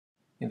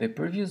In the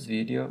previous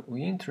video,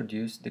 we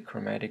introduced the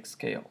chromatic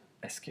scale,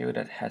 a scale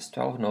that has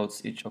 12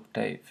 notes each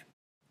octave.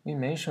 We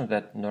mentioned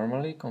that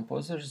normally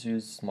composers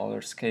use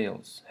smaller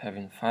scales,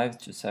 having 5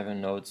 to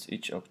 7 notes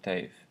each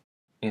octave.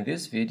 In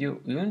this video,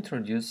 we'll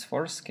introduce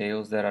 4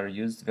 scales that are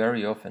used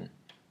very often: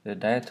 the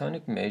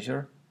diatonic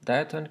major,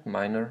 diatonic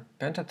minor,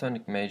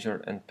 pentatonic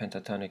major, and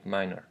pentatonic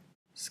minor.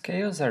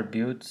 Scales are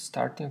built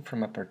starting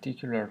from a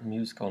particular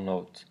musical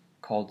note,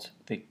 called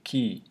the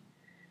key.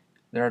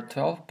 There are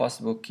 12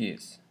 possible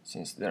keys,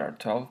 since there are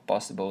 12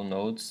 possible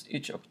notes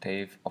each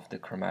octave of the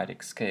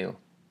chromatic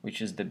scale,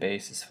 which is the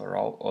basis for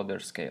all other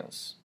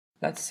scales.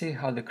 Let's see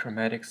how the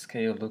chromatic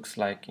scale looks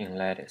like in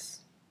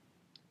Lattice.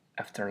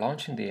 After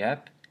launching the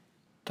app,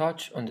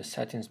 touch on the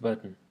Settings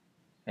button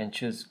and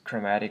choose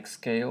Chromatic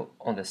Scale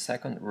on the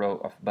second row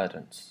of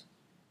buttons.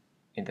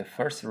 In the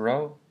first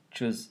row,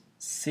 choose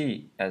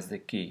C as the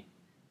key,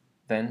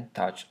 then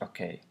touch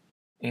OK.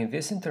 In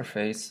this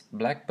interface,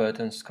 black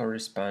buttons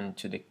correspond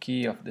to the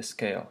key of the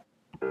scale.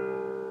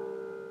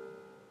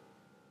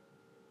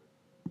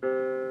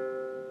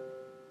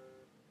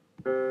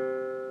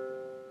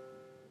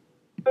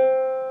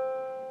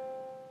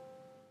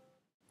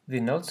 The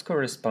notes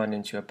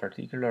corresponding to a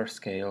particular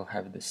scale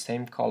have the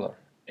same color,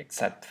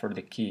 except for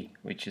the key,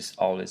 which is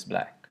always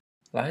black.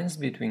 Lines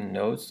between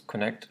notes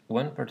connect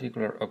one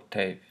particular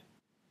octave.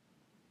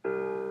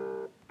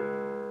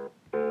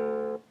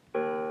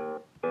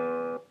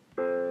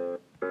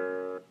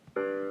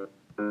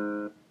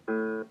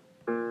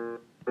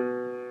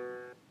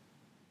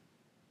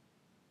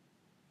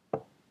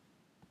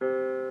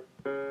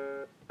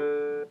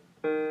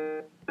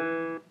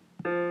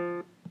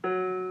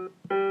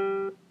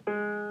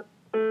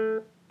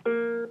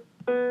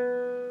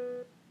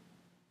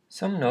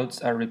 Some notes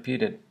are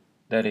repeated,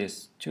 that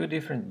is, two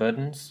different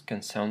buttons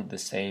can sound the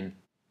same.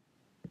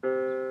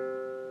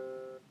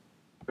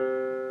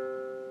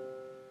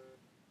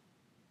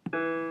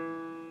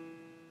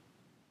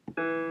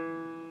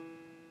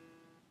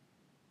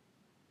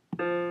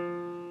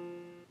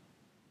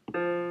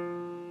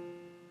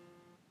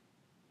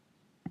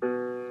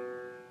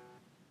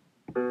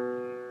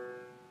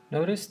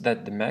 Notice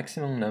that the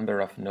maximum number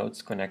of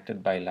notes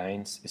connected by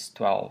lines is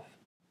 12.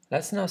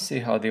 Let's now see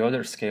how the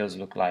other scales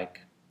look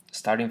like,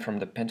 starting from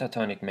the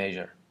pentatonic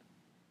major.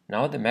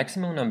 Now the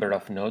maximum number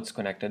of notes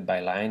connected by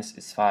lines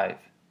is 5.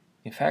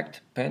 In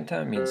fact,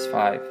 penta means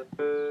 5,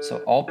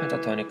 so all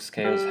pentatonic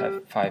scales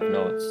have 5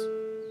 notes.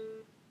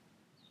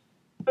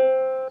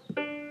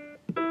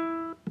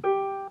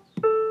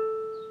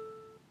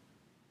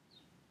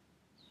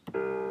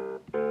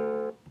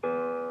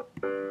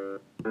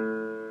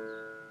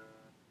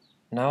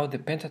 Now the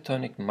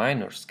pentatonic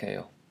minor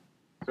scale.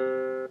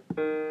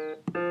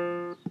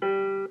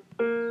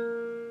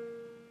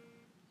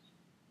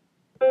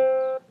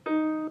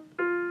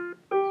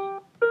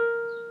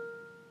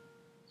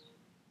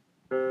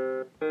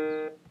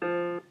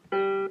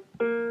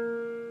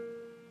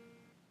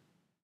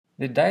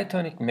 The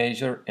diatonic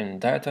major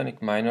and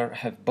diatonic minor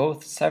have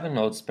both 7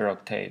 notes per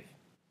octave.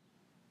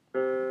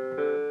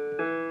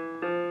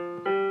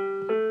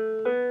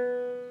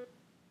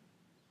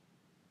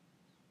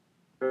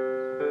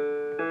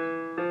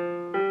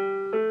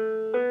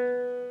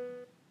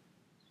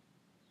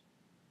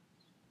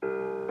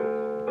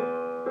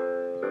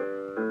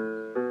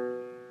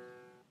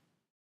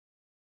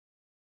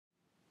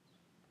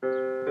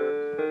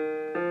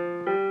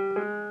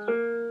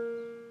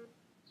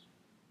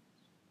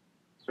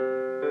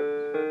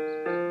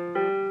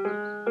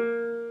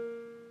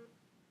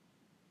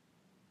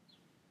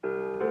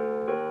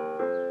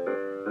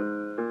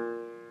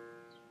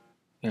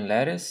 In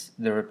Lattice,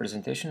 the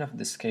representation of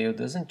the scale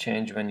doesn't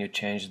change when you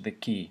change the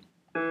key.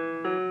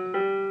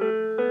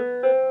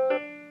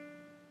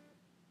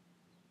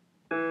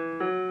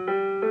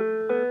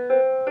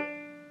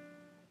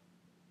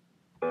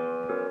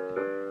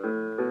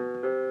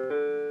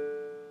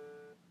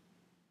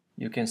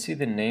 You can see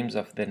the names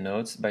of the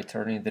notes by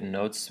turning the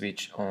note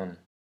switch on.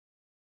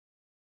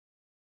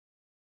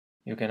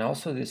 You can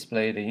also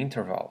display the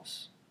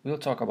intervals. We'll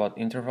talk about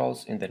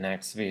intervals in the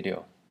next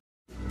video.